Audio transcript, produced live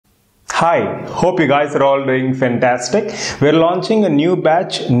Hi, hope you guys are all doing fantastic. We're launching a new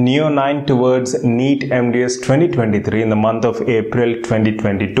batch, Neo 9 towards NEET MDS 2023 in the month of April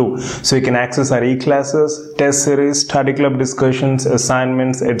 2022. So you can access our e-classes, test series, study club discussions,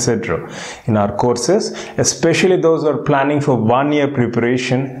 assignments, etc. in our courses. Especially those who are planning for 1 year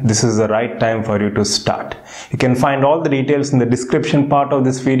preparation, this is the right time for you to start. You can find all the details in the description part of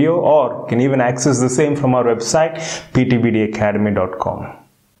this video, or you can even access the same from our website ptbdacademy.com.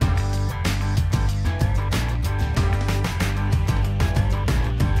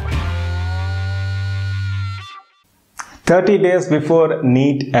 30 days before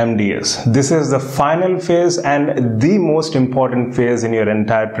NEET MDS. This is the final phase and the most important phase in your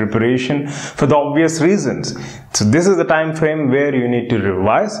entire preparation for the obvious reasons. So this is the time frame where you need to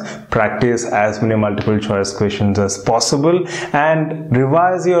revise, practice as many multiple choice questions as possible, and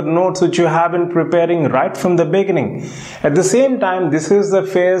revise your notes which you have been preparing right from the beginning. At the same time, this is the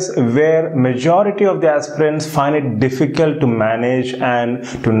phase where majority of the aspirants find it difficult to manage and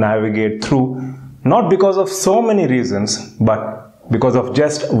to navigate through. Not because of so many reasons, but because of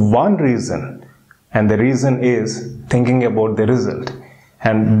just one reason. And the reason is thinking about the result.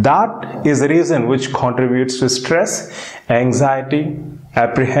 And that is the reason which contributes to stress, anxiety,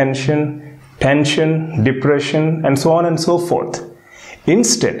 apprehension, tension, depression, and so on and so forth.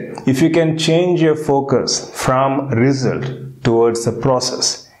 Instead, if you can change your focus from result towards the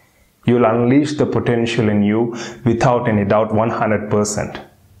process, you'll unleash the potential in you without any doubt 100%.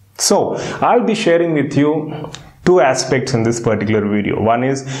 So, I'll be sharing with you two aspects in this particular video. One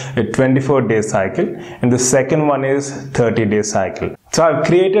is a 24-day cycle and the second one is 30-day cycle. So, I've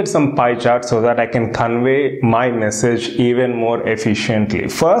created some pie charts so that I can convey my message even more efficiently.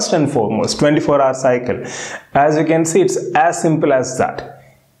 First and foremost, 24-hour cycle. As you can see, it's as simple as that.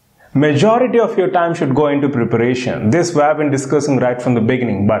 Majority of your time should go into preparation. This we have been discussing right from the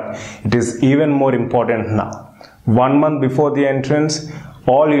beginning, but it is even more important now. 1 month before the entrance,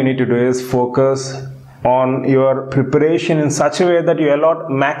 all you need to do is focus on your preparation in such a way that you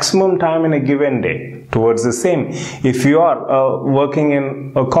allot maximum time in a given day towards the same. If you are working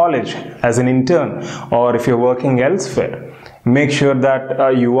in a college as an intern, or if you're working elsewhere, make sure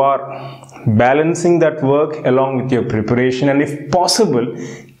that you are balancing that work along with your preparation, and if possible,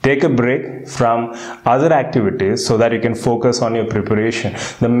 take a break from other activities so that you can focus on your preparation.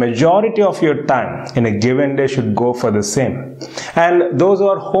 The majority of your time in a given day should go for the same. And those who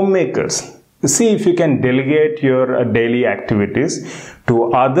are homemakers, see if you can delegate your daily activities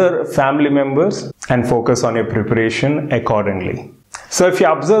to other family members and focus on your preparation accordingly. So if you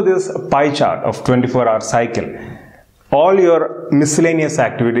observe this pie chart of 24-hour cycle, all your miscellaneous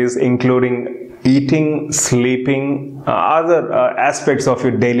activities including eating, sleeping, other aspects of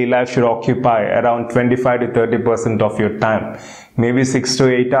your daily life should occupy around 25 to 30% of your time. Maybe 6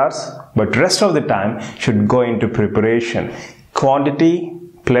 to 8 hours, but rest of the time should go into preparation. Quantity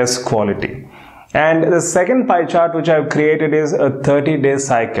plus quality. And the second pie chart which I have created is a 30-day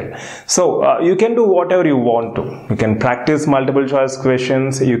cycle. So you can do whatever you want to. You can practice multiple choice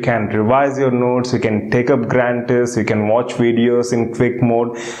questions, you can revise your notes, you can take up grand tests, you can watch videos in quick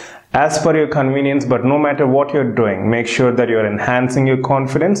mode as per your convenience, but no matter what you're doing, make sure that you're enhancing your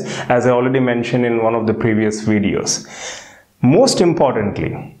confidence, as I already mentioned in one of the previous videos. Most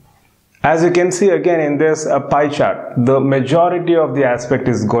importantly, as you can see again in this pie chart, the majority of the aspect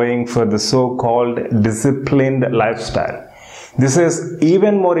is going for the so-called disciplined lifestyle. This is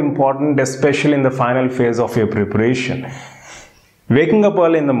even more important, especially in the final phase of your preparation. Waking up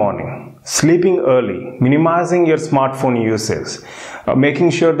early in the morning, sleeping early, minimizing your smartphone usage, making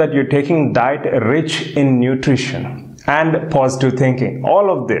sure that you're taking diet rich in nutrition and positive thinking. All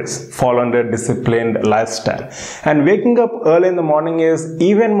of this fall under disciplined lifestyle. And waking up early in the morning is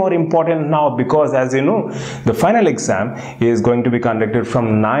even more important now because, as you know, the final exam is going to be conducted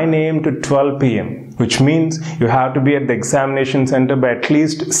from 9 a.m. to 12 p.m. which means you have to be at the examination center by at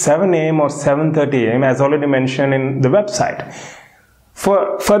least 7 a.m. or 7:30 a.m. as already mentioned in the website.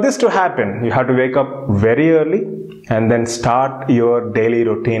 For this to happen, you have to wake up very early and then start your daily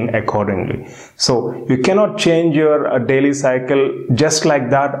routine accordingly. So you cannot change your daily cycle just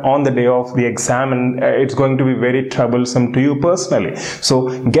like that on the day of the exam, and it's going to be very troublesome to you personally. So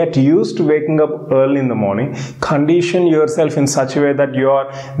get used to waking up early in the morning. Condition yourself in such a way that you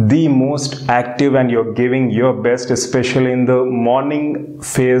are the most active and you're giving your best, especially in the morning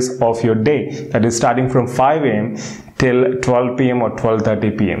phase of your day, that is starting from 5 a.m. till 12 p.m. or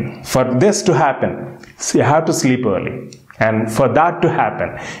 12:30 p.m. For this to happen, you have to sleep early. And for that to happen,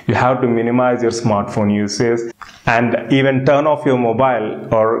 you have to minimize your smartphone usage and even turn off your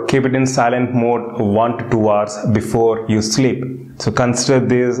mobile or keep it in silent mode 1 to 2 hours before you sleep. So consider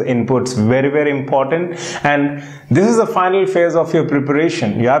these inputs very, very important. And this is the final phase of your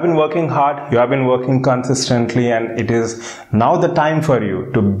preparation. You have been working hard, you have been working consistently, and it is now the time for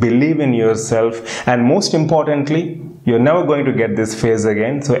you to believe in yourself. And most importantly, you're never going to get this phase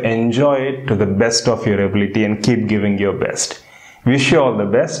again. So enjoy it to the best of your ability and keep giving your best. Wish you all the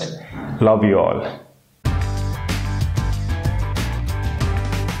best. Love you all.